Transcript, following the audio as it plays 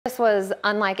This was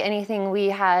unlike anything we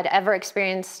had ever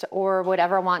experienced or would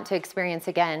ever want to experience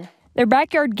again. Their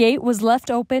backyard gate was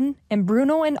left open, and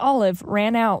Bruno and Olive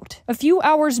ran out. A few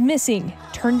hours missing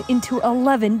turned into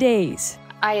 11 days.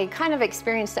 I kind of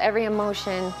experienced every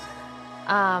emotion,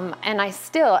 and I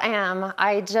still am.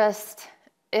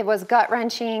 It was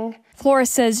gut-wrenching. Flora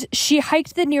says she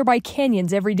hiked the nearby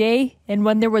canyons every day, and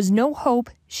when there was no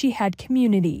hope, she had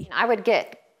community. I would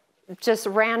get just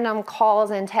random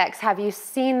calls and texts. Have you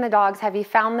seen the dogs? Have you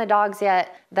found the dogs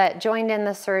yet? That joined in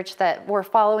the search, that were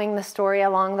following the story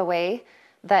along the way,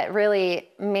 that really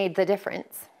made the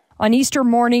difference. On Easter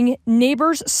morning,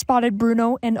 neighbors spotted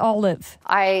Bruno and Olive.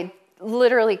 I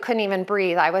literally couldn't even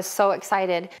breathe. I was so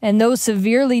excited. And those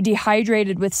severely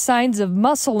dehydrated with signs of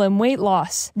muscle and weight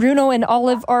loss. Bruno and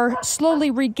Olive are slowly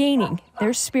regaining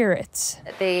their spirits.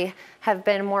 They have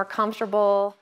been more comfortable.